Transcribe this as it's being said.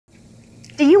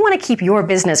Do you want to keep your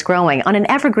business growing on an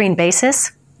evergreen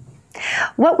basis?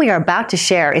 What we are about to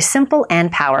share is simple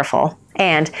and powerful,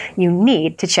 and you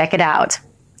need to check it out.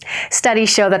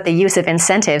 Studies show that the use of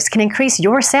incentives can increase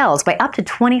your sales by up to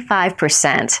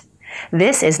 25%.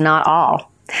 This is not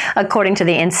all. According to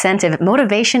the Incentive,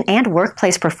 Motivation, and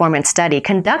Workplace Performance study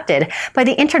conducted by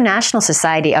the International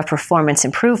Society of Performance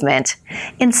Improvement,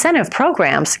 incentive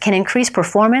programs can increase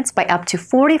performance by up to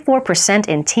 44%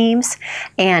 in teams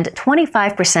and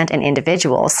 25% in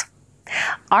individuals.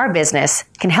 Our business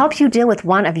can help you deal with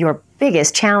one of your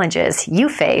biggest challenges you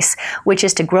face, which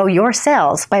is to grow your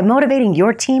sales by motivating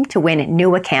your team to win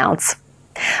new accounts.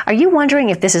 Are you wondering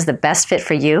if this is the best fit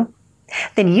for you?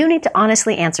 Then you need to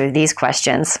honestly answer these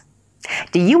questions.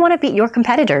 Do you want to beat your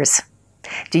competitors?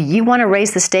 Do you want to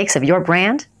raise the stakes of your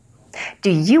brand?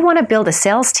 Do you want to build a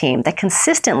sales team that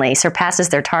consistently surpasses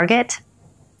their target?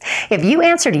 If you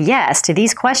answered yes to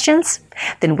these questions,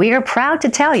 then we are proud to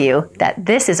tell you that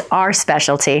this is our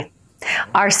specialty.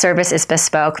 Our service is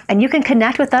bespoke, and you can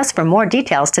connect with us for more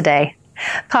details today.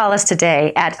 Call us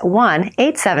today at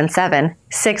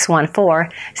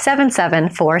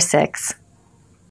 1-877-614-7746.